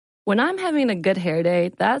When I'm having a good hair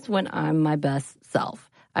day, that's when I'm my best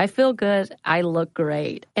self. I feel good, I look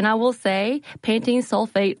great. And I will say, Pantene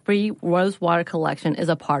Sulfate-Free Rose Water Collection is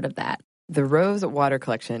a part of that. The Rose Water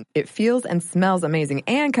Collection. It feels and smells amazing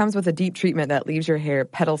and comes with a deep treatment that leaves your hair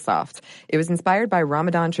petal soft. It was inspired by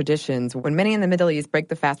Ramadan traditions when many in the Middle East break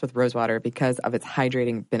the fast with rose water because of its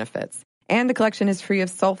hydrating benefits. And the collection is free of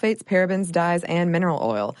sulfates, parabens, dyes, and mineral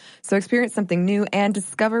oil. So experience something new and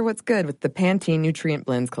discover what's good with the Pantene Nutrient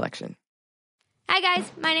Blends collection. Hi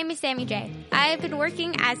guys, my name is Sammy J. I've been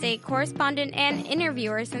working as a correspondent and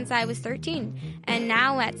interviewer since I was 13. And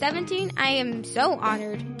now at 17, I am so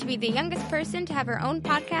honored to be the youngest person to have her own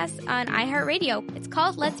podcast on iHeartRadio. It's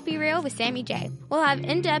called Let's Be Real with Sammy J. We'll have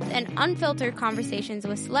in-depth and unfiltered conversations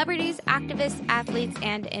with celebrities, activists, athletes,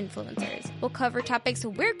 and influencers. We'll cover topics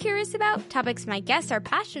we're curious about, topics my guests are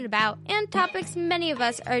passionate about, and topics many of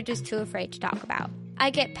us are just too afraid to talk about. I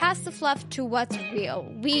get past the fluff to what's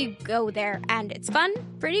real. We go there, and it's fun,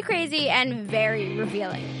 pretty crazy, and very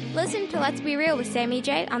revealing. Listen to Let's Be Real with Sammy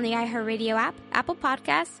J on the iHeartRadio app, Apple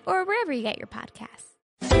Podcasts, or wherever you get your podcasts.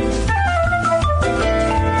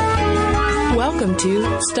 Welcome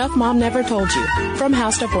to Stuff Mom Never Told You from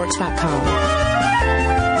HowStuffWorks.com.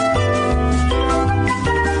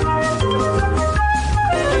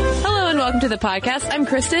 Welcome to the podcast. I'm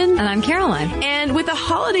Kristen. And I'm Caroline. And with the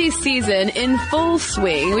holiday season in full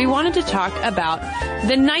swing, we wanted to talk about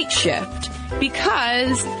the night shift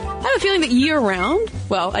because I have a feeling that year-round,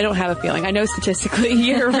 well, I don't have a feeling, I know statistically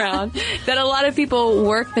year-round, that a lot of people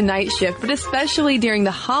work the night shift, but especially during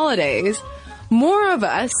the holidays, more of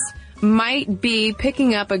us might be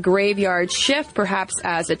picking up a graveyard shift, perhaps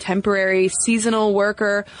as a temporary seasonal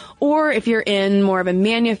worker, or if you're in more of a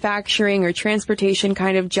manufacturing or transportation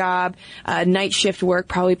kind of job, night shift work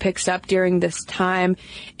probably picks up during this time.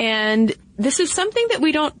 And this is something that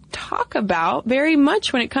we don't talk about very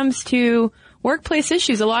much when it comes to workplace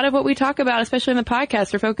issues. A lot of what we talk about, especially in the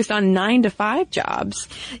podcast, are focused on 9-to-5 jobs.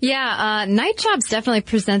 Yeah, night jobs definitely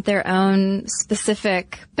present their own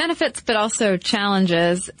specific benefits, but also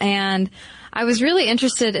challenges. And I was really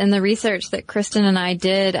interested in the research that Kristen and I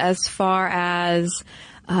did as far as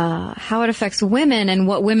how it affects women and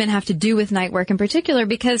what women have to do with night work in particular,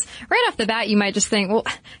 because right off the bat you might just think, well,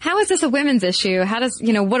 how is this a women's issue? How does,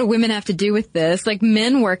 what do women have to do with this? Like,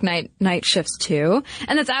 men work night shifts too.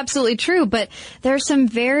 And that's absolutely true, but there are some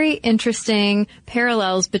very interesting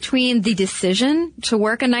parallels between the decision to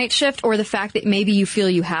work a night shift or the fact that maybe you feel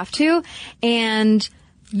you have to and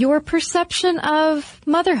your perception of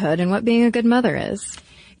motherhood and what being a good mother is.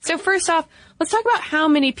 So first off, let's talk about how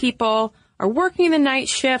many people are working the night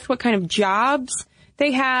shift, what kind of jobs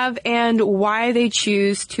they have, and why they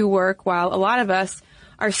choose to work while a lot of us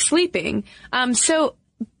are sleeping. So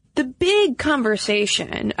the big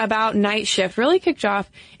conversation about night shift really kicked off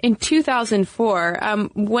in 2004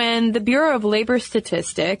 when the Bureau of Labor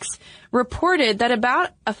Statistics reported that about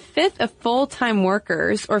a fifth of full-time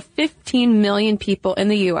workers, or 15 million people in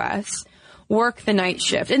the U.S., work the night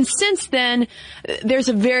shift. And since then, there's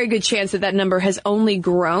a very good chance that that number has only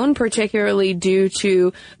grown, particularly due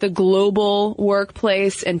to the global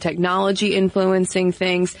workplace and technology influencing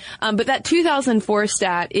things. But that 2004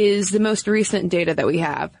 stat is the most recent data that we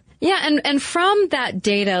have. Yeah, and from that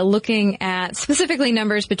data, looking at specifically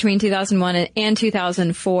numbers between 2001 and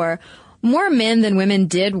 2004, more men than women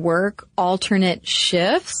did work alternate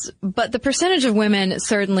shifts, but the percentage of women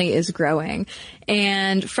certainly is growing.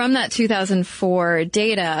 And from that 2004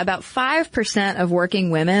 data, about 5% of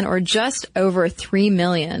working women, or just over 3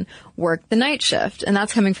 million, work the night shift. And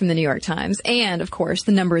that's coming from the New York Times. And, of course,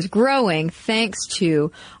 the number is growing thanks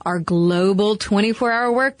to our global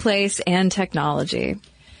 24-hour workplace and technology.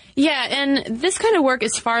 Yeah, and this kind of work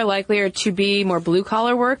is far likelier to be more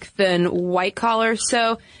blue-collar work than white-collar.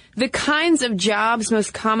 So the kinds of jobs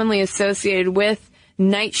most commonly associated with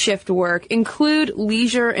night shift work include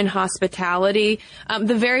leisure and hospitality.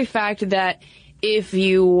 The very fact that if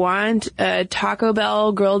you want a Taco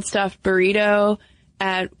Bell grilled stuffed burrito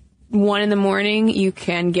at 1 a.m, you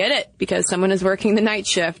can get it because someone is working the night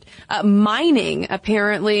shift. Mining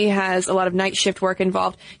apparently has a lot of night shift work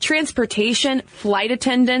involved. Transportation, flight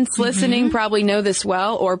attendants listening probably know this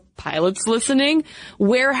well, or pilots listening.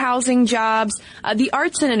 Warehousing jobs, the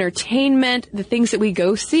arts and entertainment, the things that we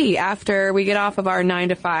go see after we get off of our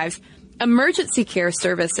 9-to-5s. Emergency care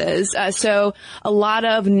services. So a lot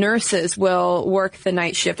of nurses will work the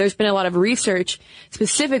night shift. There's been a lot of research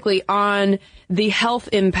specifically on the health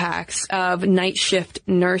impacts of night shift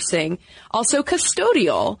nursing. Also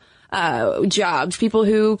custodial jobs, people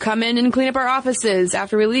who come in and clean up our offices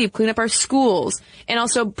after we leave, clean up our schools, and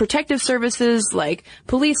also protective services like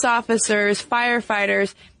police officers,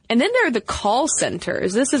 firefighters, And then there are the call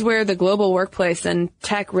centers. This is where the global workplace and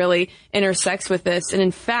tech really intersects with this. And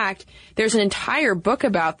in fact, there's an entire book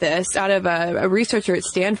about this out of a researcher at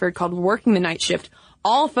Stanford called Working the Night Shift,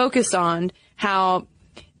 all focused on how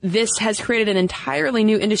this has created an entirely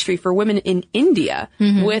new industry for women in India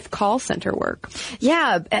with call center work.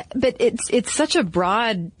 Yeah, but it's such a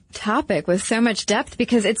broad topic with so much depth,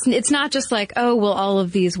 because it's not just like, oh, well, all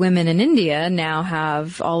of these women in India now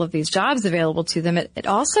have all of these jobs available to them. It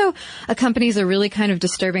also accompanies a really kind of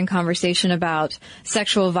disturbing conversation about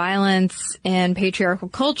sexual violence and patriarchal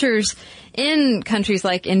cultures in countries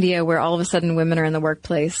like India, where all of a sudden women are in the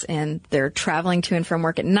workplace and they're traveling to and from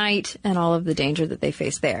work at night, and all of the danger that they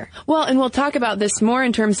face there. Well, and we'll talk about this more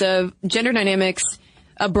in terms of gender dynamics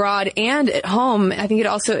abroad and at home. I think it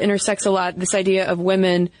also intersects a lot, this idea of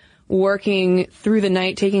women working through the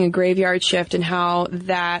night, taking a graveyard shift, and how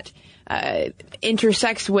that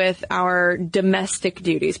intersects with our domestic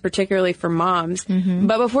duties, particularly for moms.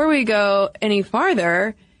 But before we go any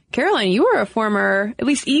farther, Caroline, you were a former, at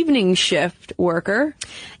least evening shift worker.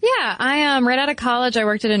 Yeah, right out of college, I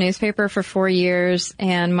worked at a newspaper for 4 years,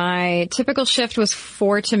 and my typical shift was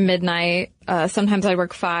 4 to midnight. Sometimes I'd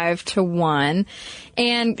work 5 to 1.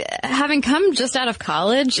 And having come just out of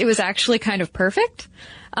college, it was actually kind of perfect.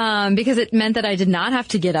 Because it meant that I did not have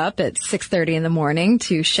to get up at 6:30 in the morning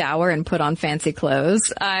to shower and put on fancy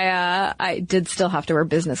clothes. I did still have to wear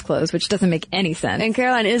business clothes, which doesn't make any sense. And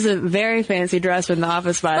Caroline is a very fancy dress in the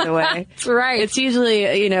office, by the way. That's right. It's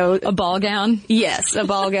usually, a ball gown. Yes, a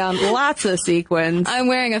ball gown. Lots of sequins. I'm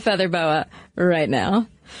wearing a feather boa right now.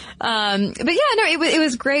 But yeah, no, it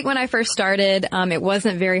was great when I first started. It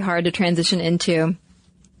wasn't very hard to transition into.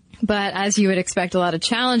 But as you would expect, a lot of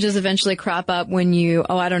challenges eventually crop up when you,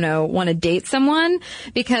 want to date someone,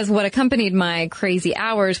 because what accompanied my crazy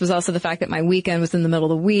hours was also the fact that my weekend was in the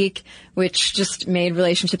middle of the week, which just made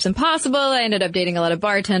relationships impossible. I ended up dating a lot of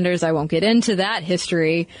bartenders. I won't get into that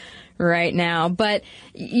history right now, but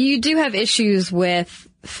you do have issues with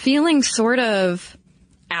feeling sort of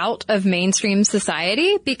out of mainstream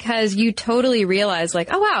society, because you totally realize, like,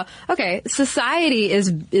 oh wow, okay, society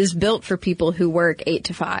is built for people who work 8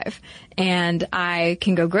 to 5, and I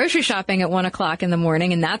can go grocery shopping at 1 o'clock in the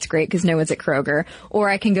morning, and that's great because no one's at Kroger, or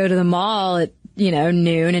I can go to the mall at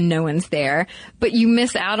noon and no one's there, but you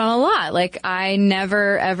miss out on a lot. Like, I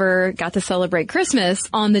never ever got to celebrate Christmas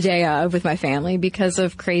on the day of with my family because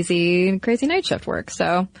of crazy night shift work.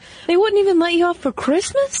 So they wouldn't even let you off for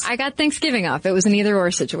Christmas? I got Thanksgiving off. It was an either or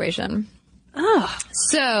situation. Oh.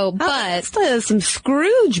 So, but some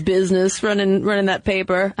Scrooge business running that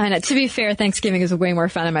paper. I know. To be fair, Thanksgiving is way more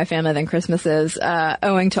fun in my family than Christmas is,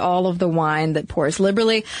 owing to all of the wine that pours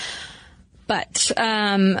liberally. But,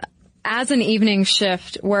 as an evening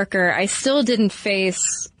shift worker, I still didn't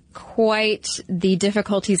face quite the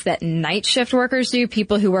difficulties that night shift workers do,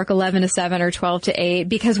 people who work 11 to 7 or 12 to 8,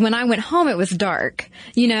 because when I went home, it was dark.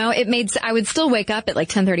 I would still wake up at like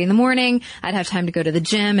 10:30 in the morning. I'd have time to go to the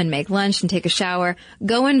gym and make lunch and take a shower,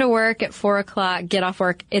 go into work at 4 o'clock, get off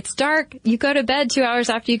work. It's dark. You go to bed 2 hours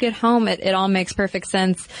after you get home. It all makes perfect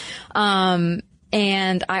sense. And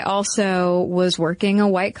I also was working a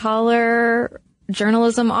white collar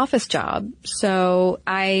journalism office job. So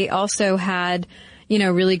I also had,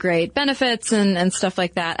 really great benefits and stuff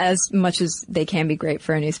like that, as much as they can be great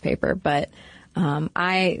for a newspaper. But,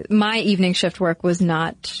 my evening shift work was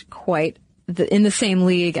not quite in the same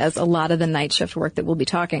league as a lot of the night shift work that we'll be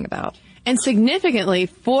talking about. And significantly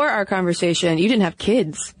for our conversation, you didn't have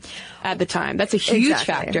kids at the time. That's a huge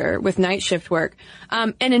factor with night shift work.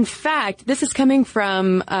 And in fact, this is coming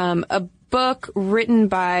from, a book written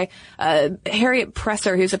by Harriet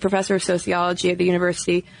Presser, who's a professor of sociology at the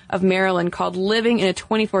University of Maryland, called Living in a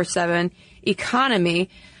 24/7 Economy.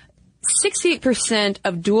 68%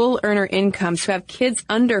 of dual earner incomes who have kids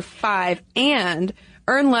under 5 and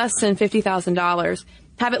earn less than $50,000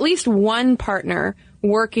 have at least one partner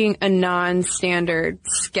working a non-standard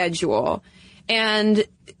schedule. And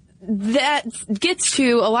that gets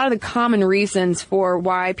to a lot of the common reasons for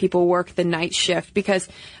why people work the night shift, because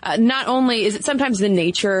not only is it sometimes the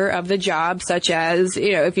nature of the job, such as,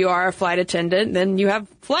 if you are a flight attendant, then you have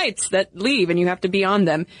flights that leave and you have to be on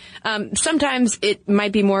them. Sometimes it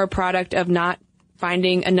might be more a product of not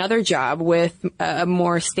finding another job with a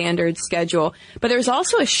more standard schedule. But there's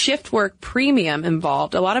also a shift work premium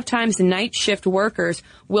involved. A lot of times night shift workers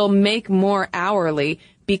will make more hourly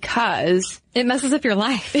because it messes up your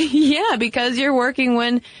life. Yeah, because you're working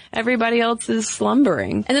when everybody else is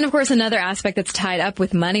slumbering. And then, of course, another aspect that's tied up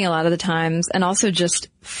with money a lot of the times, and also just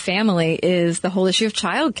family, is the whole issue of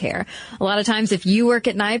childcare. A lot of times, if you work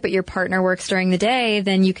at night but your partner works during the day,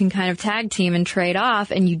 then you can kind of tag team and trade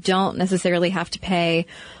off, and you don't necessarily have to pay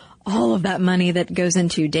all of that money that goes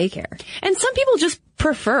into daycare. And some people just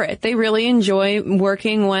prefer it. They really enjoy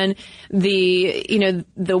working when the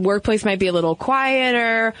workplace might be a little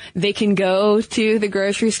quieter. They can go to the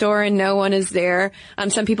grocery store and no one is there.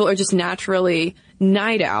 Some people are just naturally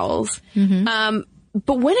night owls. Mm-hmm.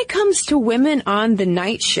 But when it comes to women on the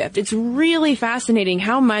night shift, it's really fascinating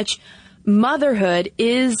how much motherhood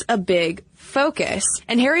is a big focus.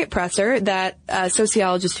 And Harriet Presser, that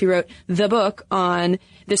sociologist who wrote the book on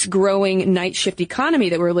this growing night shift economy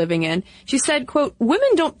that we're living in, she said, quote,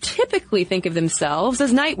 "Women don't typically think of themselves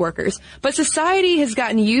as night workers, but society has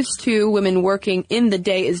gotten used to women working in the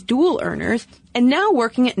day as dual earners, and now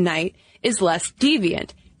working at night is less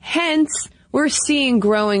deviant. Hence, we're seeing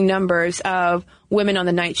growing numbers of women on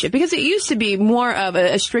the night shift, because it used to be more of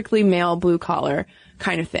a strictly male blue-collar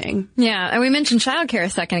kind of thing." Yeah, and we mentioned childcare a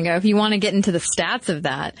second ago. If you want to get into the stats of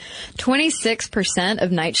that, 26%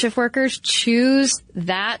 of night shift workers choose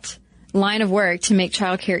that line of work to make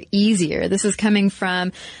childcare easier. This is coming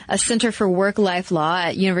from a Center for Work-Life Law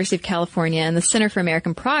at University of California and the Center for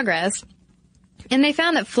American Progress. And they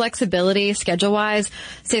found that flexibility, schedule-wise,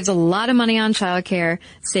 saves a lot of money on childcare,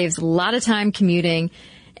 saves a lot of time commuting,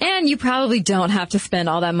 and you probably don't have to spend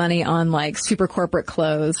all that money on, like, super corporate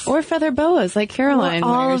clothes. Or feather boas, like Caroline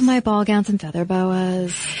all wears. of my ball gowns and feather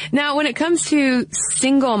boas. Now, when it comes to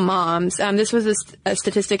single moms, this was a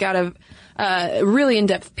statistic out of a really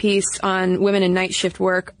in-depth piece on women in night shift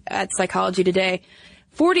work at Psychology Today.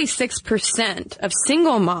 46% of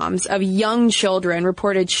single moms of young children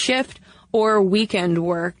reported shift or weekend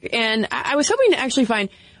work. And I was hoping to actually find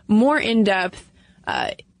more in-depth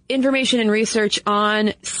information and research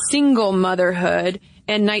on single motherhood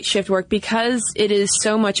and night shift work, because it is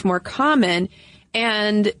so much more common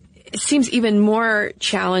and it seems even more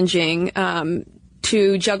challenging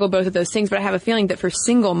to juggle both of those things. But I have a feeling that for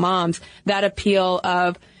single moms, that appeal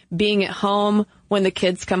of being at home when the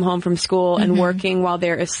kids come home from school and working while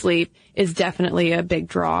they're asleep is definitely a big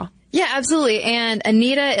draw. Yeah, absolutely. And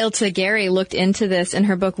Anita Ilta-Gary looked into this in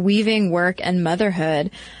her book, Weaving Work and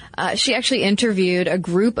Motherhood. She actually interviewed a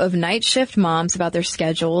group of night shift moms about their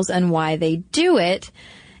schedules and why they do it.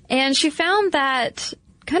 And she found that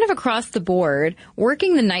kind of across the board,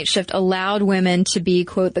 working the night shift allowed women to be,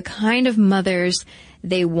 quote, the kind of mothers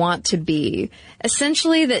they want to be.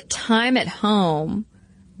 Essentially, that time at home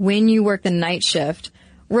when you work the night shift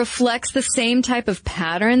reflects the same type of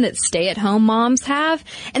pattern that stay-at-home moms have.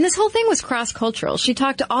 And this whole thing was cross-cultural. She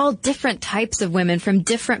talked to all different types of women from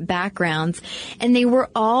different backgrounds, and they were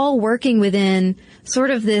all working within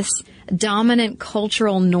sort of this dominant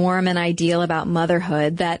cultural norm and ideal about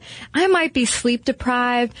motherhood, that I might be sleep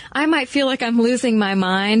deprived, I might feel like I'm losing my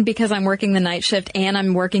mind because I'm working the night shift and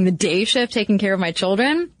I'm working the day shift taking care of my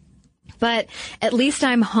children. But at least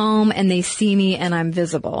I'm home and they see me and I'm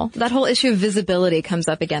visible. That whole issue of visibility comes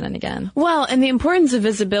up again and again. Well, and the importance of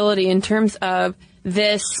visibility in terms of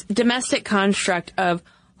this domestic construct of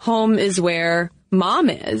home is where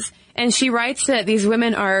mom is. And she writes that these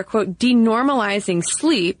women are, quote, denormalizing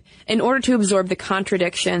sleep in order to absorb the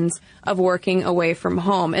contradictions of working away from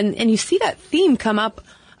home. And you see that theme come up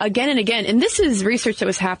again and again. And this is research that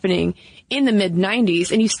was happening in the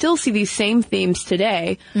mid-90s, and you still see these same themes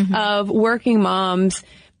today of working moms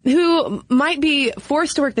who might be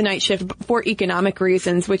forced to work the night shift for economic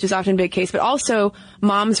reasons, which is often a big case, but also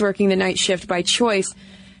moms working the night shift by choice,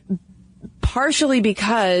 partially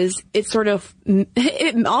because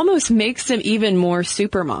it almost makes them even more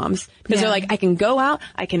super moms, because they're like, I can go out,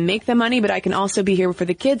 I can make the money, but I can also be here for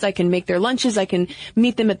the kids, I can make their lunches, I can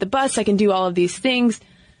meet them at the bus, I can do all of these things.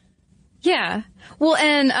 Yeah. Well,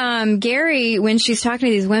 and Gary, when she's talking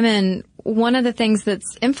to these women, one of the things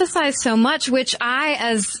that's emphasized so much, which I,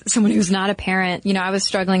 as someone who's not a parent, I was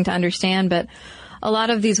struggling to understand, but a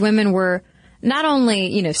lot of these women were not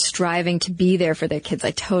only, striving to be there for their kids,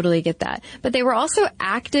 I totally get that, but they were also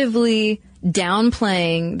actively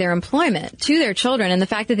downplaying their employment to their children and the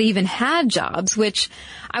fact that they even had jobs, which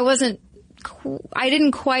I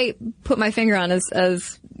didn't quite put my finger on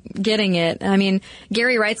as getting it. I mean,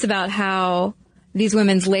 Gary writes about how these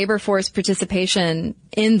women's labor force participation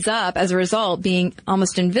ends up, as a result, being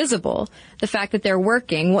almost invisible. The fact that they're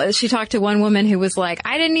working. She talked to one woman who was like,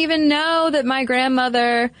 I didn't even know that my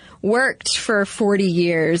grandmother worked for 40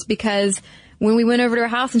 years because when we went over to her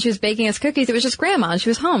house and she was baking us cookies, it was just grandma and she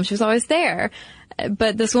was home. She was always there.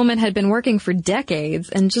 But this woman had been working for decades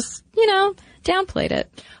and just, downplayed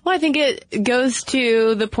it. Well, I think it goes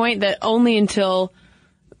to the point that only until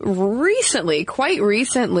recently, quite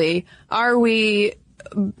recently, are we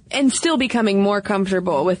and still becoming more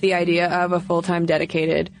comfortable with the idea of a full-time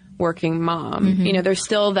dedicated working mom. Mm-hmm. There's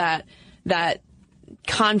still that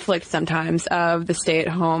conflict sometimes of the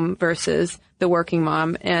stay-at-home versus the working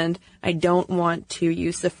mom. And I don't want to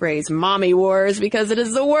use the phrase mommy wars because it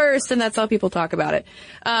is the worst, and that's how people talk about it.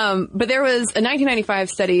 But there was a 1995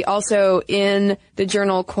 study also in the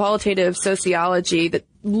journal Qualitative Sociology that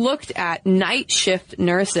looked at night shift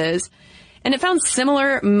nurses, and it found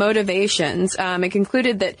similar motivations. It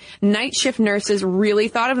concluded that night shift nurses really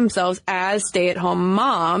thought of themselves as stay-at-home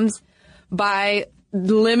moms by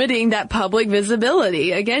limiting that public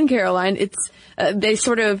visibility. Again, Caroline, it's they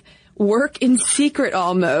sort of work in secret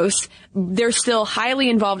almost. They're still highly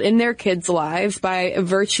involved in their kids' lives by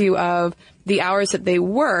virtue of the hours that they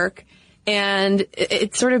work, and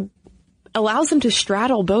it sort of allows them to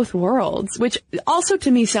straddle both worlds, which also to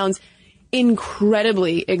me sounds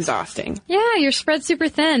incredibly exhausting. Yeah, you're spread super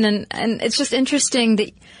thin, and it's just interesting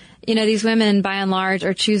that, these women by and large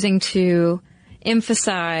are choosing to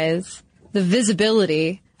emphasize the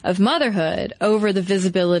visibility of motherhood over the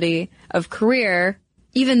visibility of career,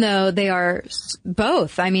 even though they are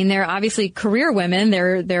both. I mean, they're obviously career women.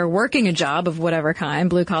 They're working a job of whatever kind,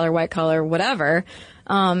 blue collar, white collar, whatever.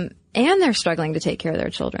 And they're struggling to take care of their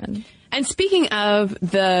children. And speaking of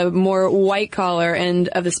the more white collar end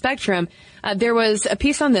of the spectrum, there was a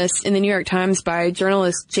piece on this in the New York Times by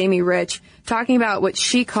journalist Jamie Rich talking about what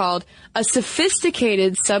she called a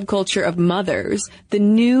sophisticated subculture of mothers, the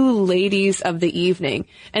new ladies of the evening.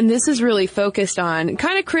 And this is really focused on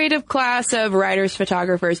kind of creative class of writers,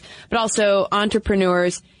 photographers, but also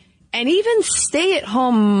entrepreneurs and even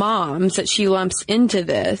stay-at-home moms that she lumps into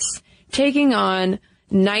this, taking on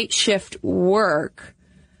night shift work,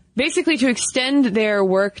 basically to extend their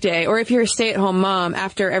workday. Or if you're a stay-at-home mom,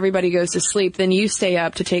 after everybody goes to sleep, then you stay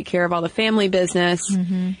up to take care of all the family business.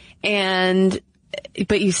 Mm-hmm.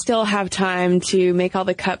 But you still have time to make all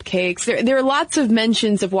the cupcakes. There are lots of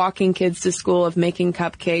mentions of walking kids to school, of making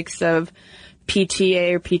cupcakes, of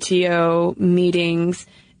PTA or PTO meetings.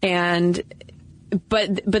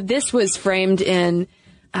 But this was framed in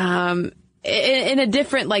a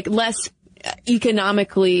different, less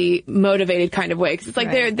economically motivated kind of way. 'Cause it's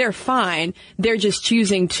like they're fine. They're just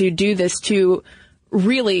choosing to do this to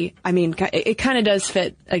really, I mean, it kind of does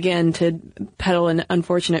fit, again, to peddle in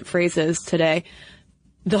unfortunate phrases today,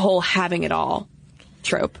 the whole having it all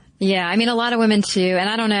trope. Yeah, I mean, a lot of women too, and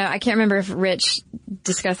I don't know, I can't remember if Rich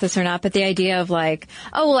discussed this or not, but the idea of I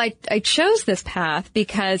chose this path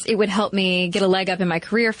because it would help me get a leg up in my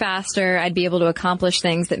career faster. I'd be able to accomplish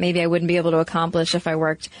things that maybe I wouldn't be able to accomplish if I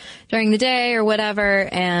worked during the day or whatever,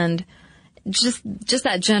 and just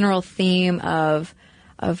that general theme of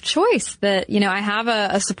choice that, I have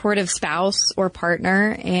a supportive spouse or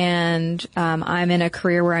partner, and I'm in a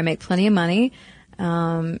career where I make plenty of money.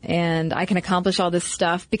 And I can accomplish all this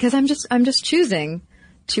stuff because I'm just choosing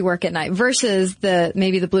to work at night versus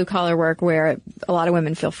maybe the blue collar work where a lot of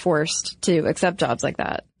women feel forced to accept jobs like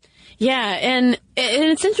that. Yeah. And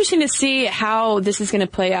it's interesting to see how this is going to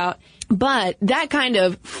play out. But that kind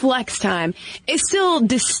of flex time is still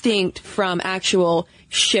distinct from actual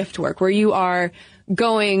shift work where you are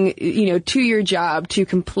going, to your job to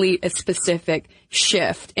complete a specific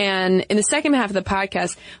shift. And in the second half of the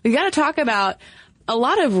podcast, we've got to talk about a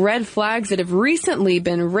lot of red flags that have recently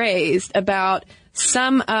been raised about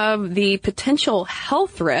some of the potential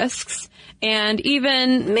health risks and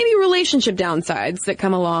even maybe relationship downsides that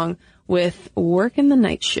come along with working the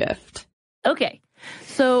night shift. Okay.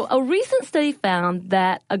 So a recent study found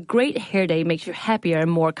that a great hair day makes you happier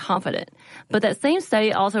and more confident. But that same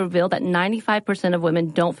study also revealed that 95% of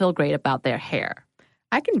women don't feel great about their hair.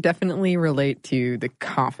 I can definitely relate to the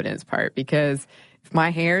confidence part because if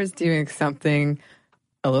my hair is doing something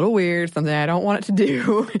a little weird, something I don't want it to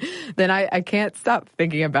do, then I can't stop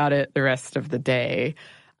thinking about it the rest of the day.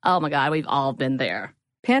 Oh my God, we've all been there.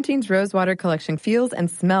 Pantene's Rosewater collection feels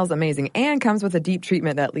and smells amazing and comes with a deep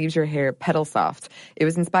treatment that leaves your hair petal soft. It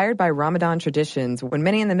was inspired by Ramadan traditions when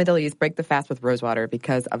many in the Middle East break the fast with rosewater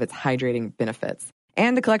because of its hydrating benefits.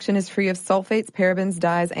 And the collection is free of sulfates, parabens,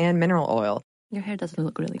 dyes, and mineral oil. Your hair does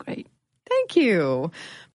look really great. Thank you.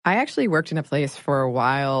 I actually worked in a place for a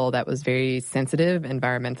while that was very sensitive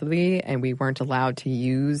environmentally, and we weren't allowed to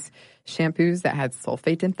use shampoos that had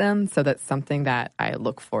sulfate in them, so that's something that I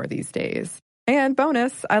look for these days. And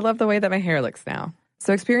bonus, I love the way that my hair looks now.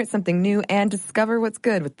 So experience something new and discover what's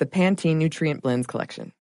good with the Pantene Nutrient Blends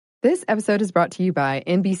collection. This episode is brought to you by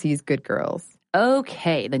NBC's Good Girls.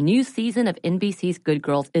 Okay, the new season of NBC's Good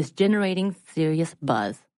Girls is generating serious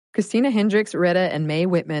buzz. Christina Hendricks, Retta, and Mae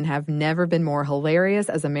Whitman have never been more hilarious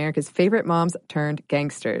as America's favorite moms turned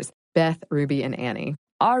gangsters, Beth, Ruby, and Annie.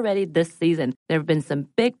 Already this season, there have been some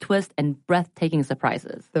big twists and breathtaking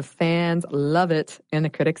surprises. The fans love it, and the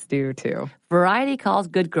critics do too. Variety calls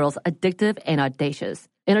Good Girls addictive and audacious.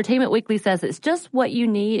 Entertainment Weekly says it's just what you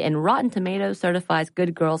need, and Rotten Tomatoes certifies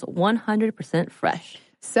Good Girls 100% fresh.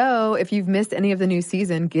 So, if you've missed any of the new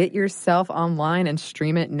season, get yourself online and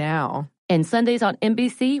stream it now. And Sundays on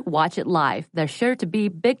NBC, watch it live. There's sure to be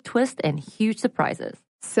big twists and huge surprises.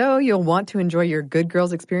 So you'll want to enjoy your Good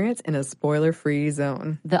Girls experience in a spoiler-free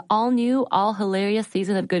zone. The all-new, all-hilarious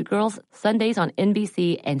season of Good Girls, Sundays on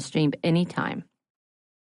NBC and stream anytime.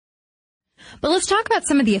 But let's talk about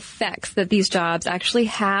some of the effects that these jobs actually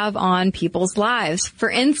have on people's lives.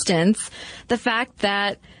 For instance, the fact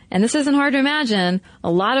that, and this isn't hard to imagine, a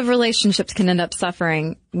lot of relationships can end up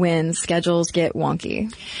suffering when schedules get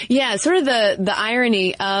wonky. Yeah, sort of the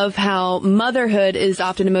irony of how motherhood is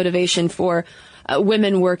often a motivation for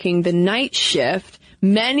women working the night shift.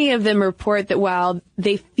 Many of them report that while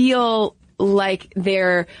they feel like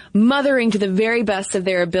they're mothering to the very best of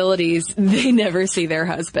their abilities, they never see their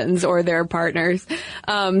husbands or their partners.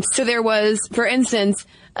 So there was, for instance,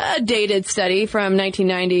 a dated study from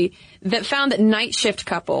 1990 that found that night shift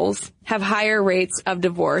couples have higher rates of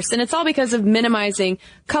divorce. And it's all because of minimizing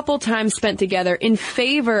couple time spent together in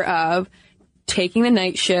favor of taking the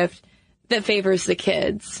night shift that favors the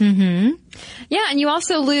kids. Mm-hmm. Yeah, and you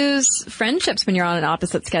also lose friendships when you're on an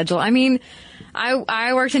opposite schedule. I mean,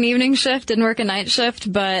 I worked an evening shift, didn't work a night shift,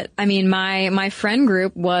 but I mean, my friend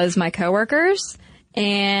group was my coworkers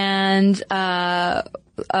and a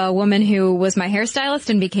woman who was my hairstylist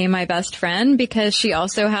and became my best friend because she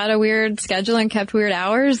also had a weird schedule and kept weird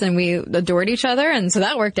hours, and we adored each other, and so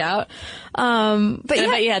that worked out. But I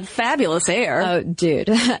bet you had fabulous hair. Oh, dude.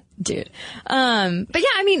 But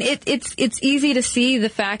yeah, I mean, it's easy to see the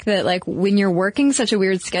fact that, like, when you're working such a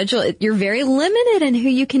weird schedule, you're very limited in who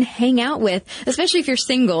you can hang out with, especially if you're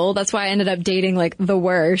single. That's why I ended up dating, like, the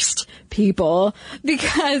worst people,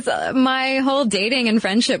 because my whole dating and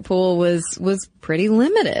friendship pool was pretty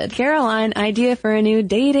limited. Caroline, idea for a new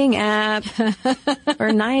dating app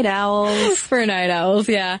for night owls. For night owls,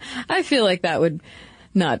 yeah. I feel like that would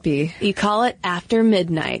not be. You call it After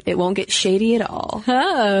Midnight. It won't get shady at all.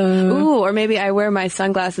 Oh. Ooh, or maybe I wear my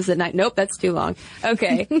sunglasses at night. Nope, that's too long.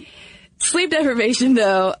 Okay. Sleep deprivation,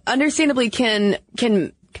 though, understandably can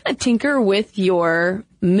kind of tinker with your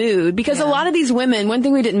mood, because a lot of these women, one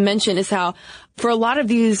thing we didn't mention is how for a lot of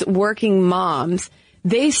these working moms,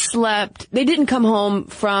 they didn't come home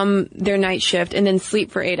from their night shift and then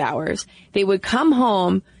sleep for 8 hours. They would come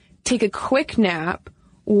home, take a quick nap,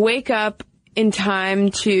 wake up in time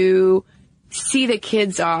to see the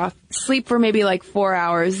kids off, sleep for maybe like 4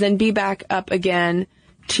 hours, then be back up again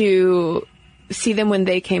to see them when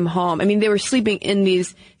they came home. I mean, they were sleeping in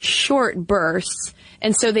these short bursts,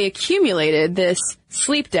 and so they accumulated this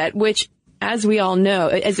sleep debt, which, as we all know,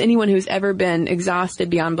 as anyone who's ever been exhausted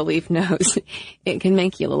beyond belief knows, it can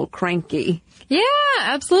make you a little cranky. Yeah,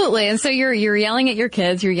 absolutely. And so you're yelling at your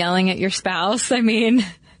kids, you're yelling at your spouse. I mean,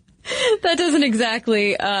 that doesn't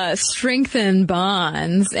exactly strengthen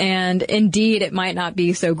bonds, and indeed it might not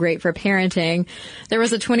be so great for parenting. There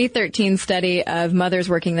was a 2013 study of mothers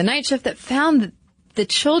working the night shift that found that the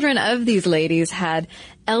children of these ladies had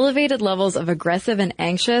elevated levels of aggressive and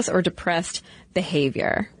anxious or depressed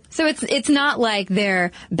behavior. So it's not like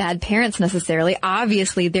they're bad parents necessarily.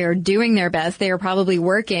 Obviously, they're doing their best. They are probably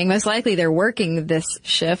working. Most likely they're working this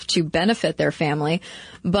shift to benefit their family.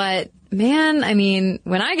 But man, I mean,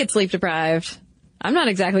 when I get sleep deprived, I'm not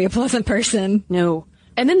exactly a pleasant person. No.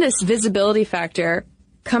 And then this visibility factor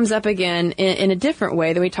comes up again in a different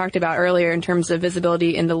way than we talked about earlier in terms of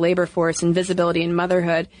visibility in the labor force and visibility in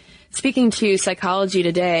motherhood. Speaking to Psychology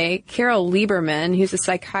Today, Carol Lieberman, who's a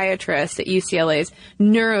psychiatrist at UCLA's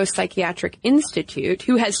Neuropsychiatric Institute,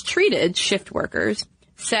 who has treated shift workers,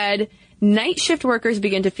 said night shift workers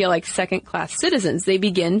begin to feel like second-class citizens. They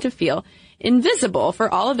begin to feel invisible for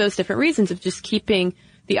all of those different reasons of just keeping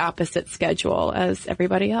the opposite schedule as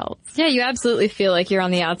everybody else. Yeah, you absolutely feel like you're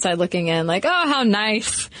on the outside looking in, like, oh, how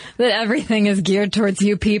nice that everything is geared towards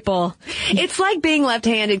you people. It's like being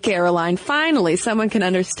left-handed, Caroline. Finally, someone can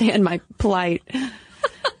understand my plight.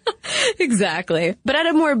 Exactly. But at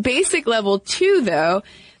a more basic level, too, though,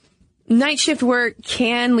 night shift work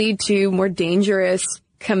can lead to more dangerous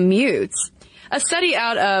commutes. A study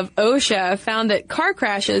out of OSHA found that car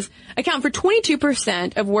crashes account for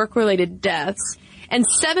 22% of work-related deaths, And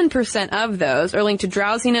 7% of those are linked to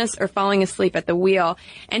drowsiness or falling asleep at the wheel.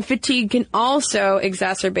 And fatigue can also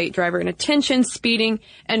exacerbate driver inattention, speeding,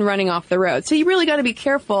 and running off the road. So you really got to be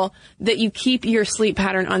careful that you keep your sleep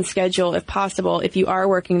pattern on schedule if possible if you are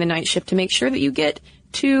working the night shift to make sure that you get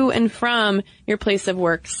to and from your place of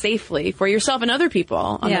work safely for yourself and other people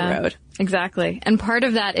on the road. Exactly. And part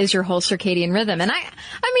of that is your whole circadian rhythm. And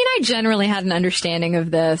I generally had an understanding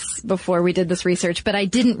of this before we did this research, but I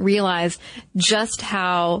didn't realize just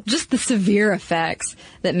the severe effects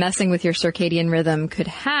that messing with your circadian rhythm could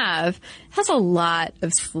have. It has a lot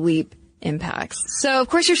of sleep impacts. So, of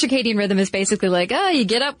course, your circadian rhythm is basically like, you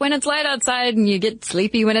get up when it's light outside and you get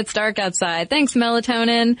sleepy when it's dark outside. Thanks,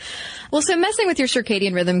 melatonin. Well, so messing with your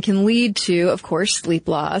circadian rhythm can lead to, of course, sleep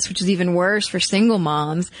loss, which is even worse for single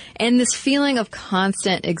moms, and this feeling of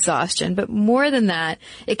constant exhaustion. But more than that,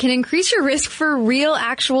 it can increase your risk for real,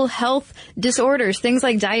 actual health disorders, things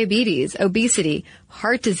like diabetes, obesity,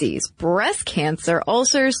 heart disease, breast cancer,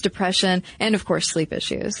 ulcers, depression, and, of course, sleep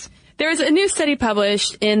issues. There's a new study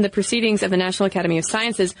published in the Proceedings of the National Academy of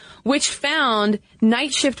Sciences, which found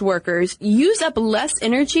night shift workers use up less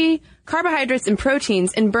energy, carbohydrates, and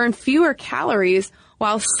proteins and burn fewer calories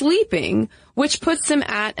while sleeping, which puts them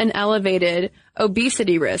at an elevated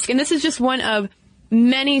obesity risk. And this is just one of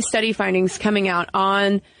many study findings coming out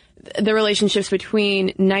on the relationships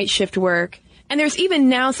between night shift work. And there's even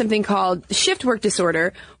now something called shift work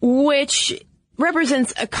disorder, which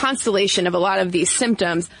represents a constellation of a lot of these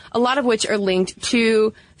symptoms, a lot of which are linked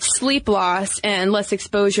to sleep loss and less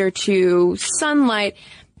exposure to sunlight,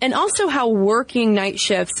 and also how working night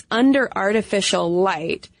shifts under artificial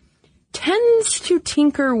light tends to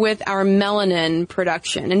tinker with our melanin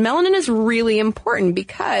production. And melanin is really important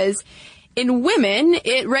because in women,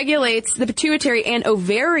 it regulates the pituitary and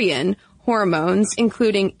ovarian hormones,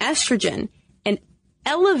 including estrogen.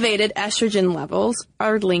 Elevated estrogen levels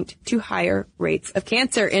are linked to higher rates of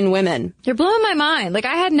cancer in women. You're blowing my mind. Like,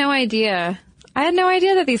 I had no idea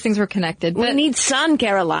that these things were connected. We need sun,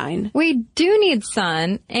 Caroline. We do need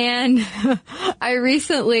sun. And I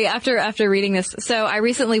recently, after reading this, so I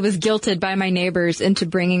recently was guilted by my neighbors into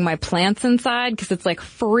bringing my plants inside because it's like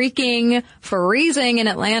freaking freezing in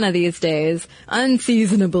Atlanta these days,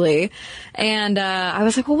 unseasonably. And I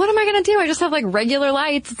was like, well, what am I going to do? I just have like regular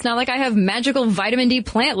lights. It's not like I have magical vitamin D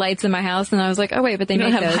plant lights in my house. And I was like, oh wait, but they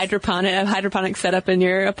don't make have hydroponic setup in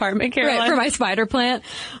your apartment, Caroline. Right, for my spider plant.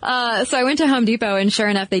 So I went to Home Depot, and sure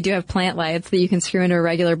enough, they do have plant lights that you can screw into a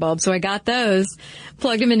regular bulb. So I got those,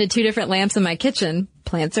 plugged them into 2 different lamps in my kitchen.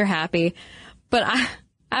 Plants are happy. But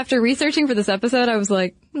after researching for this episode, I was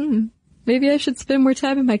like, maybe I should spend more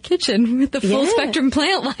time in my kitchen with the full spectrum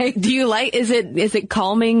plant light. Do you like, is it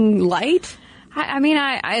calming light?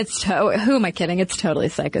 who am I kidding? It's totally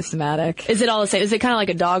psychosomatic. Is it all the same? Is it kind of like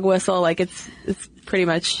a dog whistle? Like it's pretty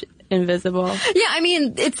much invisible? Yeah, I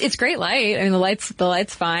mean, it's great light. I mean, the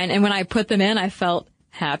light's fine. And when I put them in, I felt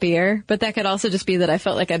happier. But that could also just be that I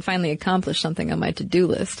felt like I'd finally accomplished something on my to-do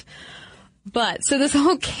list. But, so this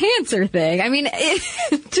whole cancer thing, I mean,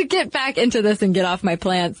 to get back into this and get off my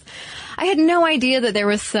plants, I had no idea that there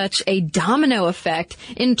was such a domino effect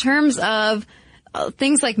in terms of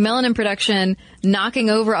things like melanin production knocking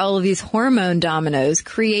over all of these hormone dominoes,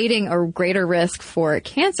 creating a greater risk for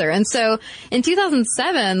cancer. And so in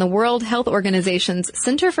 2007, the World Health Organization's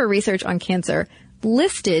Center for Research on Cancer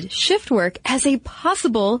listed shift work as a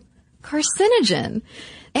possible carcinogen.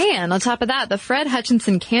 And on top of that, the Fred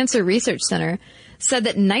Hutchinson Cancer Research Center said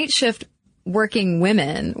that night shift working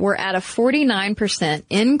women were at a 49%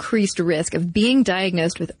 increased risk of being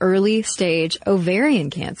diagnosed with early stage ovarian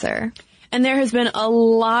cancer. And there has been a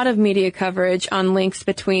lot of media coverage on links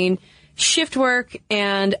between shift work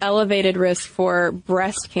and elevated risk for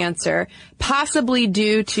breast cancer, possibly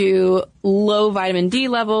due to low vitamin D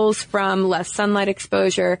levels from less sunlight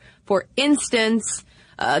exposure. For instance,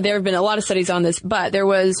 there have been a lot of studies on this, but there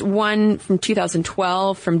was one from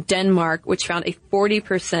 2012 from Denmark, which found a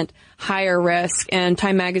 40% higher risk. And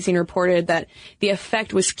Time Magazine reported that the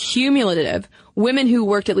effect was cumulative. Women who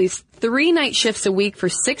worked at least 3 night shifts a week for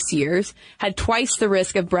 6 years had twice the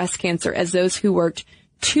risk of breast cancer as those who worked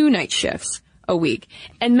 2 night shifts a week.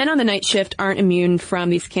 And men on the night shift aren't immune from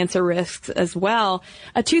these cancer risks as well.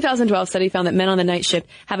 A 2012 study found that men on the night shift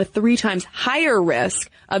have a 3 times higher risk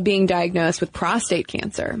of being diagnosed with prostate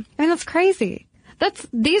cancer. I mean, that's crazy.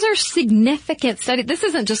 These are significant studies. This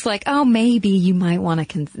isn't just like, oh, maybe you might want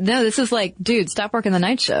to no, this is like, dude, stop working the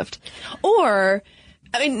night shift. Or,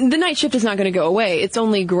 I mean, the night shift is not going to go away. It's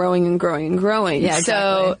only growing and growing and growing. Yeah, exactly.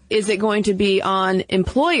 So is it going to be on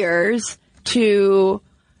employers to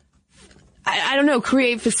I don't know,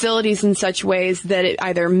 create facilities in such ways that it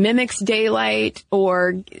either mimics daylight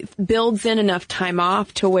or builds in enough time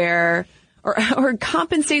off to where, or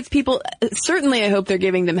compensates people. Certainly, I hope they're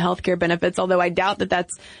giving them healthcare benefits, although I doubt that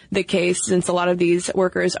that's the case since a lot of these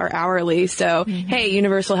workers are hourly. So, hey,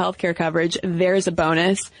 universal healthcare coverage, there's a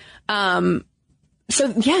bonus. So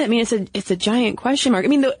yeah, I mean, it's a giant question mark. I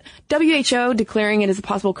mean, the WHO declaring it as a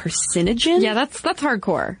possible carcinogen. Yeah, that's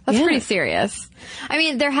hardcore. That's pretty serious. I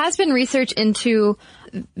mean, there has been research into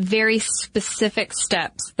very specific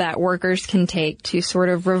steps that workers can take to sort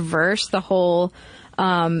of reverse the whole,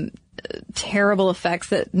 terrible effects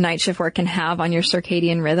that night shift work can have on your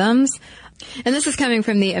circadian rhythms. And this is coming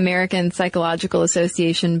from the American Psychological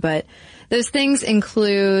Association, but those things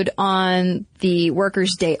include on the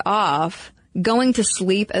worker's day off, going to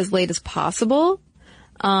sleep as late as possible.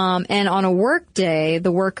 And on a work day,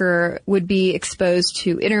 the worker would be exposed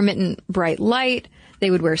to intermittent bright light. They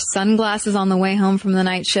would wear sunglasses on the way home from the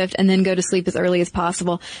night shift and then go to sleep as early as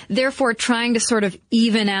possible. Therefore, trying to sort of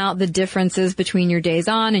even out the differences between your days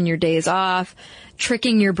on and your days off,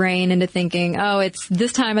 tricking your brain into thinking, oh, it's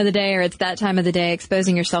this time of the day or it's that time of the day,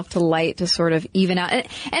 exposing yourself to light to sort of even out.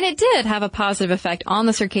 And it did have a positive effect on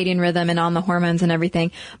the circadian rhythm and on the hormones and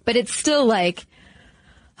everything. But it's still like,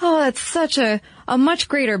 oh, that's such a much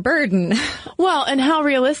greater burden. Well, and how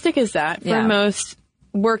realistic is that for most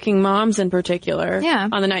working moms in particular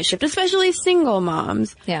on the night shift, especially single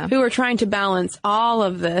moms who are trying to balance all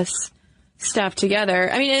of this stuff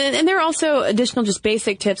together? I mean, and there are also additional just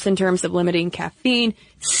basic tips in terms of limiting caffeine,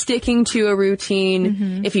 sticking to a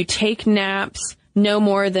routine. If you take naps, no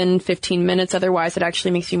more than 15 minutes. Otherwise, it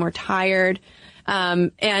actually makes you more tired.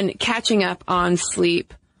 And catching up on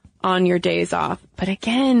sleep on your days off. But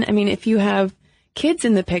again, I mean, if you have kids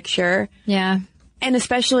in the picture, and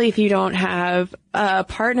especially if you don't have a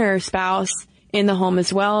partner or spouse in the home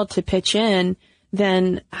as well to pitch in,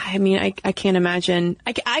 then, I mean, I can't imagine,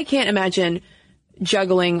 I can't imagine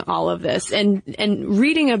juggling all of this. And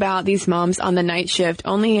reading about these moms on the night shift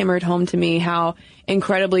only hammered home to me how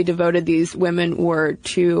incredibly devoted these women were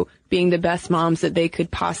to being the best moms that they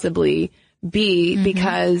could possibly be,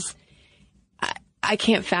 because I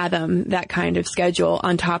can't fathom that kind of schedule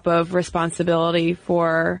on top of responsibility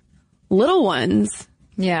for little ones.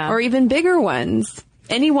 Or even bigger ones.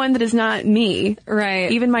 Anyone that is not me.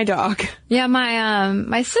 Right. Even my dog. Yeah,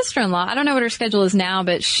 my sister-in-law, I don't know what her schedule is now,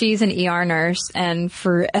 but she's an ER nurse, and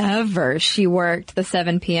forever she worked the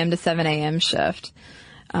 7 p.m. to 7 a.m. shift.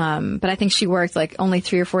 But I think she worked like only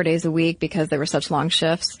 3 or 4 days a week because there were such long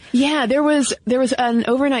shifts. Yeah, there was an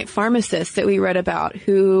overnight pharmacist that we read about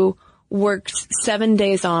who worked 7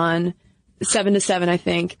 days on, 7 to 7, I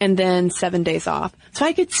think, and then 7 days off. So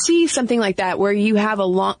I could see something like that where you have a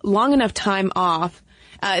long enough time off.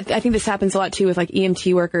 I think this happens a lot too with like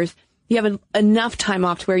EMT workers. You have enough time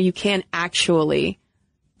off to where you can actually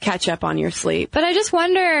catch up on your sleep. But I just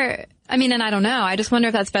wonder, I mean, and I don't know, I just wonder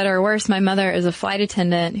if that's better or worse. My mother is a flight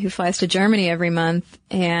attendant who flies to Germany every month,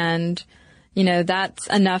 and you know, that's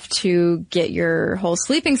enough to get your whole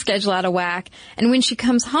sleeping schedule out of whack. And when she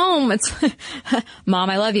comes home, it's, Mom,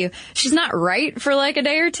 I love you. She's not right for like a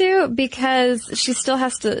day or two because she still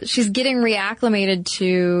has to, she's getting reacclimated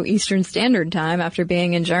to Eastern Standard Time after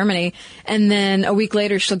being in Germany. And then a week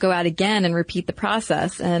later, she'll go out again and repeat the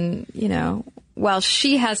process. And, you know, while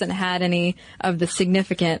she hasn't had any of the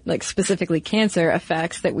significant, like specifically cancer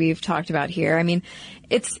effects that we've talked about here, I mean,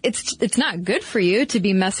 it's not good for you to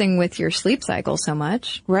be messing with your sleep cycle so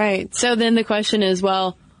much. Right. So then the question is,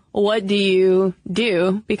 well, what do you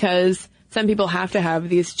do? Because some people have to have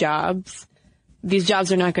these jobs. These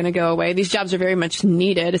jobs are not going to go away. These jobs are very much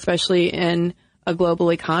needed, especially in a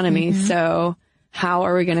global economy. So how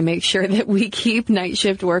are we going to make sure that we keep night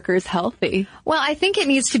shift workers healthy? Well, I think it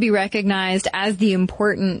needs to be recognized as the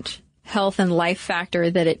important health and life factor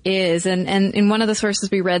that it is. And in one of the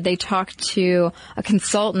sources we read, they talked to a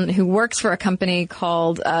consultant who works for a company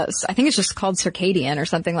called, I think it's just called Circadian or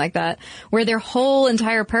something like that, where their whole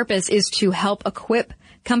entire purpose is to help equip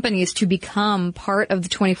companies to become part of the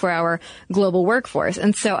 24-hour global workforce.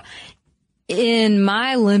 And so in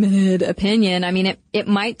my limited opinion, I mean, it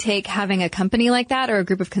might take having a company like that or a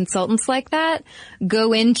group of consultants like that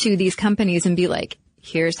go into these companies and be like,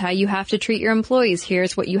 here's how you have to treat your employees.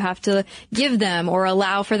 Here's what you have to give them or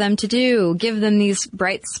allow for them to do. Give them these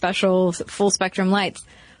bright, special, full spectrum lights.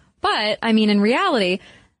 But, I mean, in reality,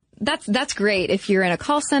 that's great if you're in a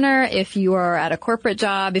call center, if you are at a corporate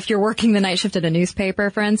job, if you're working the night shift at a newspaper,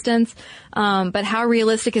 for instance. But how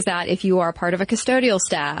realistic is that if you are part of a custodial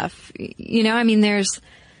staff? You know, I mean, there's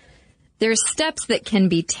steps that can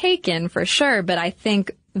be taken for sure, but I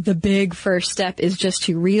think the big first step is just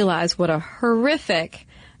to realize what a horrific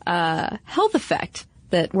health effect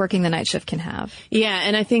that working the night shift can have. Yeah,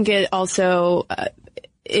 and I think it also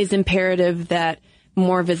is imperative that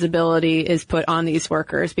more visibility is put on these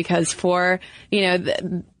workers, because for,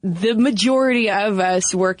 the majority of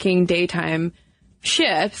us working daytime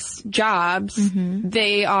shifts, jobs,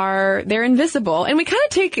 they're invisible. And we kind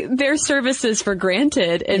of take their services for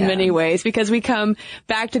granted in many ways, because we come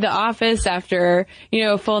back to the office after,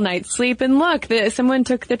 a full night's sleep and look, someone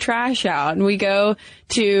took the trash out, and we go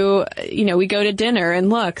to dinner and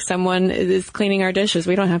look, someone is cleaning our dishes.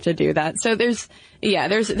 We don't have to do that. So there's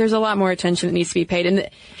a lot more attention that needs to be paid.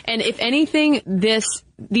 And if anything,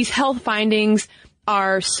 these health findings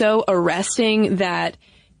are so arresting that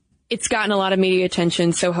it's gotten a lot of media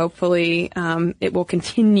attention, so hopefully it will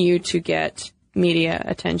continue to get media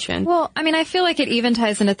attention. Well, I mean, I feel like it even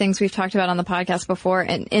ties into things we've talked about on the podcast before.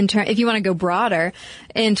 If you want to go broader,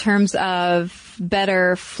 in terms of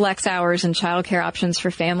better flex hours and childcare options for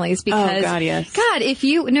families, because if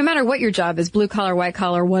you, no matter what your job is, blue collar, white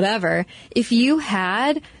collar, whatever, if you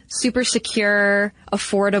had super secure,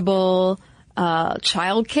 affordable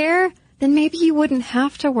childcare, then maybe you wouldn't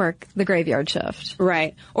have to work the graveyard shift.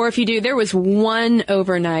 Right. Or if you do, there was one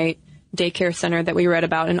overnight daycare center that we read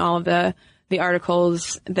about in all of the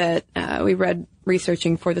articles that we read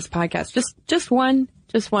researching for this podcast. Just one.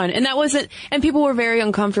 And that wasn't, and people were very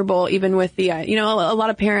uncomfortable even with the, a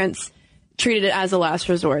lot of parents treated it as a last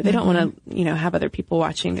resort. They don't want to, have other people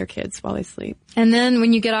watching their kids while they sleep. And then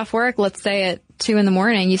when you get off work, let's say at 2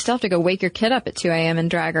 a.m, you still have to go wake your kid up at 2 a.m. and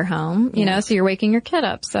drag her home, so you're waking your kid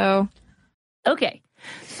up. So. Okay,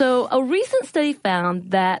 so a recent study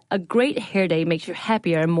found that a great hair day makes you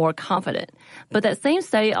happier and more confident. But that same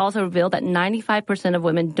study also revealed that 95% of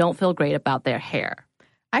women don't feel great about their hair.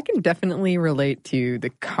 I can definitely relate to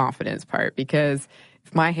the confidence part, because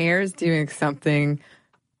if my hair is doing something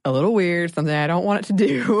a little weird, something I don't want it to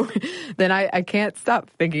do, then I can't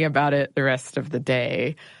stop thinking about it the rest of the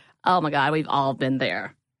day. Oh my God, we've all been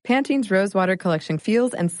there. Pantene's Rosewater collection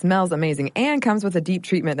feels and smells amazing and comes with a deep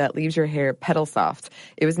treatment that leaves your hair petal soft.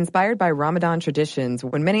 It was inspired by Ramadan traditions,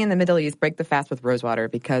 when many in the Middle East break the fast with rosewater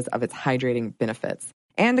because of its hydrating benefits.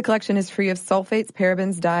 And the collection is free of sulfates,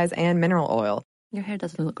 parabens, dyes, and mineral oil. Your hair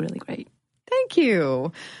does look really great. Thank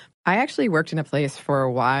you. I actually worked in a place for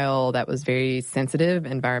a while that was very sensitive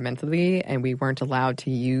environmentally, and we weren't allowed to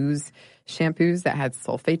use shampoos that had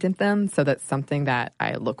sulfate in them, so that's something that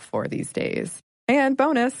I look for these days. And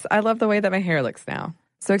bonus, I love the way that my hair looks now.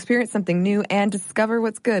 So experience something new and discover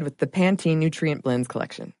what's good with the Pantene Nutrient Blends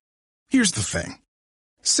collection. Here's the thing.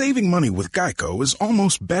 Saving money with Geico is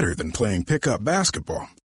almost better than playing pickup basketball.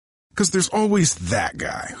 Because there's always that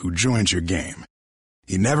guy who joins your game.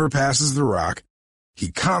 He never passes the rock,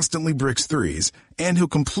 he constantly bricks threes, and he'll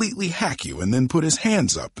completely hack you and then put his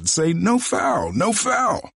hands up and say, "No foul, no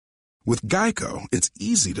foul." With Geico, it's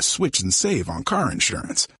easy to switch and save on car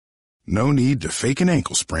insurance. No need to fake an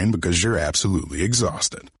ankle sprain because you're absolutely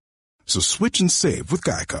exhausted. So switch and save with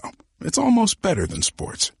Geico. It's almost better than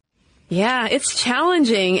sports. Yeah, it's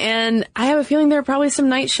challenging, and I have a feeling there are probably some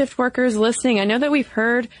night shift workers listening. I know that we've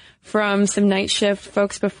heard from some night shift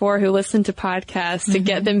folks before who listen to podcasts to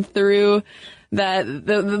get them through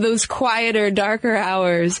those quieter, darker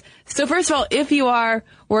hours. So first of all, if you are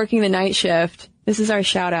working the night shift, this is our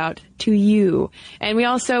shout out to you. And we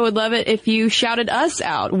also would love it if you shouted us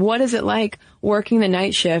out. What is it like working the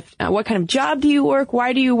night shift? What kind of job do you work?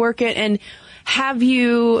 Why do you work it? And have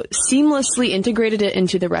you seamlessly integrated it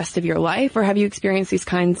into the rest of your life? Or have you experienced these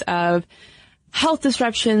kinds of health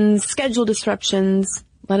disruptions, schedule disruptions?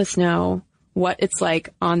 Let us know what it's like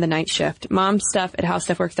on the night shift.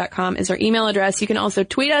 momstuff@howstuffworks.com is our email address. You can also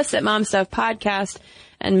tweet us at momstuffpodcast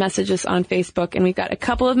and message us on Facebook. And we've got a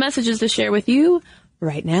couple of messages to share with you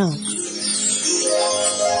right now.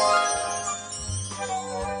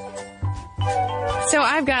 So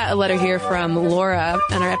I've got a letter here from Laura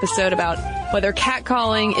on our episode about whether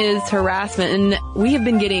catcalling is harassment. And we have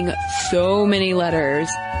been getting so many letters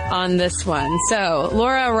on this one. So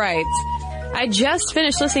Laura writes, I just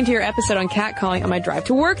finished listening to your episode on catcalling on my drive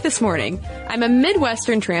to work this morning. I'm a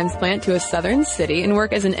Midwestern transplant to a southern city and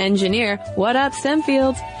work as an engineer, what up,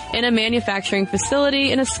 Stemfields, in a manufacturing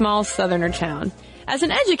facility in a small southerner town. As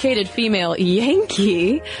an educated female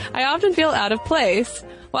Yankee, I often feel out of place.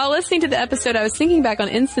 While listening to the episode, I was thinking back on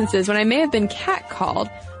instances when I may have been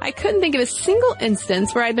catcalled. I couldn't think of a single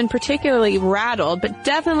instance where I'd been particularly rattled, but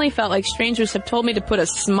definitely felt like strangers have told me to put a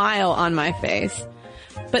smile on my face.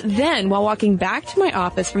 But then, while walking back to my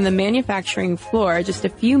office from the manufacturing floor just a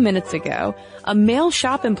few minutes ago, a male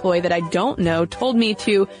shop employee that I don't know told me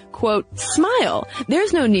to, quote, smile.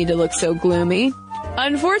 There's no need to look so gloomy.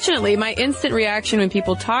 Unfortunately, my instant reaction when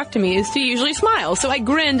people talk to me is to usually smile, so I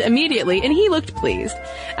grinned immediately, and he looked pleased.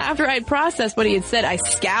 After I'd processed what he had said, I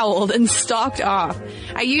scowled and stalked off.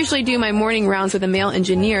 I usually do my morning rounds with a male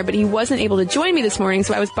engineer, but he wasn't able to join me this morning,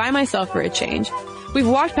 so I was by myself for a change. We've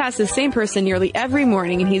walked past the same person nearly every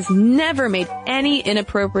morning, and he's never made any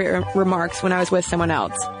inappropriate remarks when I was with someone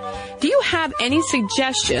else. Do you have any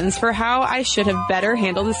suggestions for how I should have better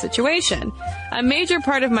handled the situation? A major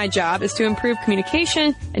part of my job is to improve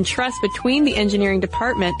communication and trust between the engineering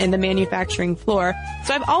department and the manufacturing floor,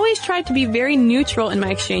 so I've always tried to be very neutral in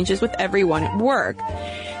my exchanges with everyone at work.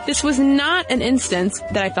 This was not an instance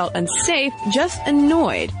that I felt unsafe, just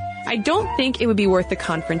annoyed. I don't think it would be worth the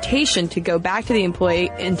confrontation to go back to the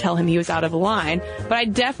employee and tell him he was out of line, but I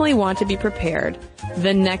definitely want to be prepared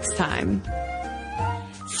the next time.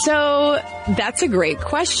 So that's a great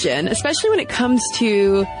question, especially when it comes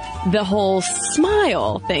to the whole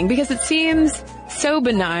smile thing, because it seems so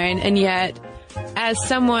benign, and yet as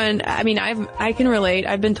someone, I mean, I can relate.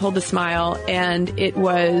 I've been told to smile, and it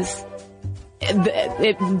was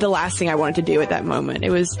the last thing I wanted to do at that moment.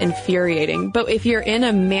 It was infuriating. But if you're in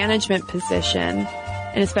a management position,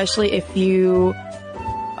 and especially if you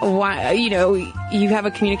have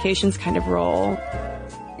a communications kind of role,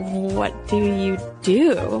 what do you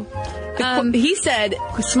do? He said,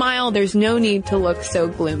 smile, there's no need to look so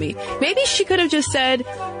gloomy. Maybe she could have just said,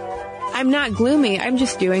 I'm not gloomy, I'm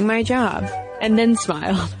just doing my job, and then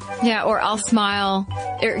smiled. Yeah, or I'll smile,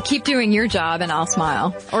 or keep doing your job and I'll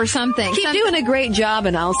smile, or something. Keep doing a great job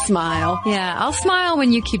and I'll smile. Yeah, I'll smile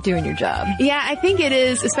when you keep doing your job. Yeah, I think it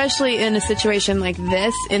is, especially in a situation like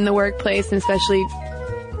this in the workplace, and especially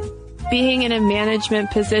being in a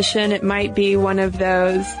management position, it might be one of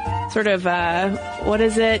those sort of, what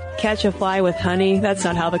is it? Catch a fly with honey? That's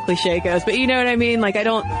not how the cliche goes, but you know what I mean? Like,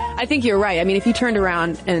 I think you're right. I mean, if you turned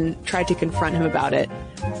around and tried to confront him about it,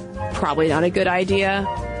 probably not a good idea.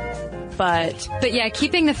 But yeah,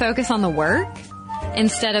 keeping the focus on the work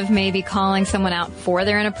instead of maybe calling someone out for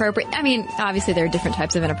their inappropriate. I mean, obviously there are different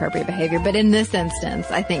types of inappropriate behavior, but in this instance,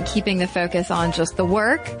 I think keeping the focus on just the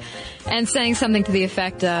work and saying something to the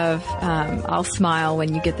effect of, I'll smile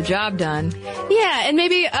when you get the job done. Yeah, and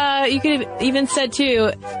maybe you could have even said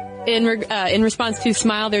too, in response to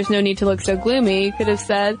smile, there's no need to look so gloomy. You could have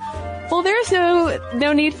said, well, there's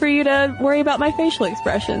no need for you to worry about my facial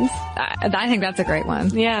expressions. I think that's a great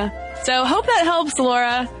one. Yeah. So hope that helps,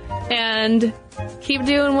 Laura. And keep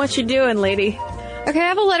doing what you're doing, lady. Okay, I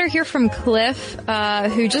have a letter here from Cliff,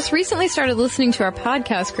 who just recently started listening to our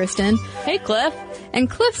podcast, Kristen. Hey, Cliff. And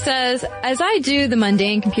Cliff says, as I do the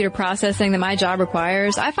mundane computer processing that my job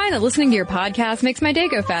requires, I find that listening to your podcast makes my day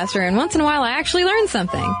go faster, and once in a while I actually learn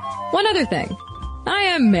something. One other thing. I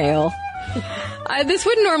am male. This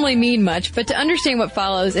wouldn't normally mean much, but to understand what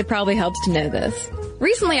follows, it probably helps to know this.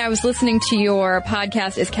 Recently, I was listening to your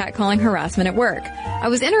podcast, Is Catcalling Harassment at Work? I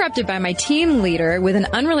was interrupted by my team leader with an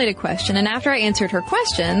unrelated question, and after I answered her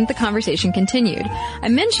question, the conversation continued. I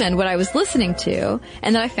mentioned what I was listening to,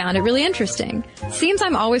 and that I found it really interesting. Seems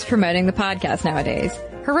I'm always promoting the podcast nowadays.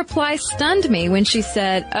 Her reply stunned me when she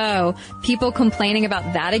said, oh, people complaining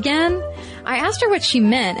about that again? I asked her what she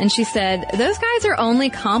meant, and she said, those guys are only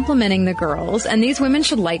complimenting the girls, and these women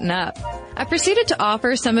should lighten up. I proceeded to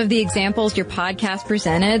offer some of the examples your podcast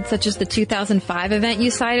presented, such as the 2005 event you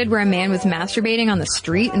cited where a man was masturbating on the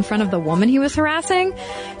street in front of the woman he was harassing.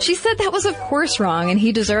 She said that was of course wrong, and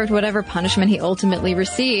he deserved whatever punishment he ultimately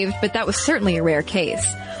received, but that was certainly a rare case.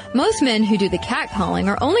 Most men who do the catcalling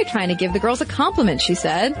are only trying to give the girls a compliment, she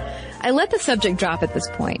said. I let the subject drop at this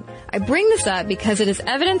point. I bring this up because it is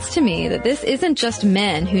evidence to me that this isn't just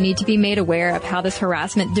men who need to be made aware of how this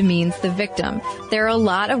harassment demeans the victim. There are a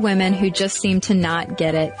lot of women who just seem to not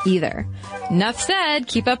get it either. Enough said.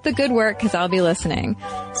 Keep up the good work, because I'll be listening.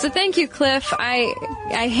 So thank you, Cliff. I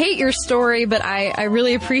hate your story, but I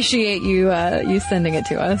really appreciate you sending it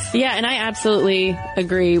to us. Yeah, and I absolutely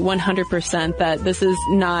agree 100% that this is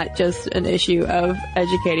not just an issue of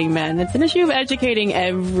educating men. It's an issue of educating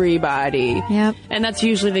everybody. Yep. And that's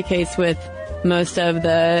usually the case with most of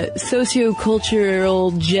the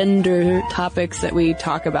socio-cultural gender topics that we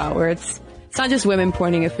talk about, where it's not just women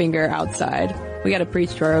pointing a finger outside. We got to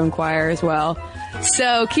preach to our own choir as well.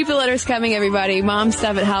 So keep the letters coming, everybody.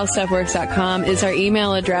 momstuff@howstuffworks.com is our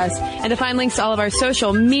email address. And to find links to all of our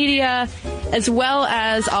social media, as well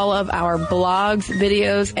as all of our blogs,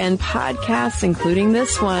 videos, and podcasts, including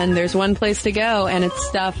this one, there's one place to go, and it's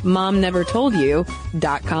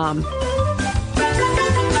stuffmomnevertoldyou.com.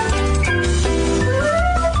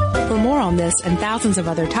 more on this and thousands of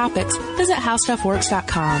other topics, visit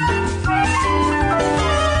howstuffworks.com.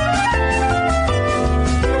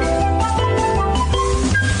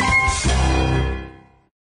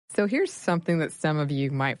 So here's something that some of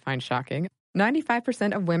you might find shocking.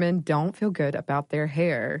 95% of women don't feel good about their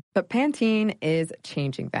hair. But Pantene is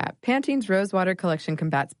changing that. Pantene's Rosewater collection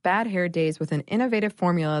combats bad hair days with an innovative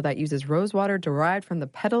formula that uses rosewater derived from the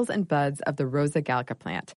petals and buds of the Rosa gallica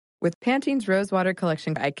plant. With Pantene's Rosewater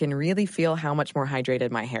collection, I can really feel how much more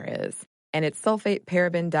hydrated my hair is. And it's sulfate,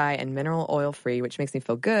 paraben, dye, and mineral oil free, which makes me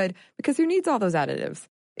feel good because who needs all those additives?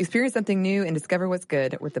 Experience something new and discover what's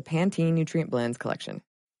good with the Pantene Nutrient Blends collection.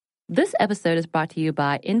 This episode is brought to you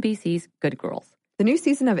by NBC's Good Girls. The new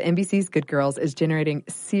season of NBC's Good Girls is generating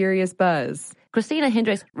serious buzz. Christina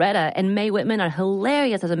Hendricks, Retta, and Mae Whitman are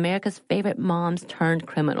hilarious as America's favorite moms turned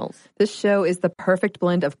criminals. This show is the perfect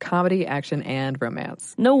blend of comedy, action, and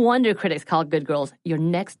romance. No wonder critics call Good Girls your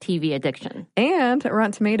next TV addiction. And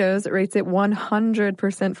Rotten Tomatoes rates it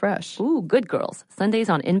 100% fresh. Ooh, Good Girls, Sundays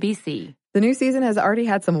on NBC. The new season has already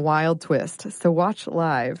had some wild twists, so watch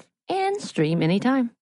live. And stream anytime.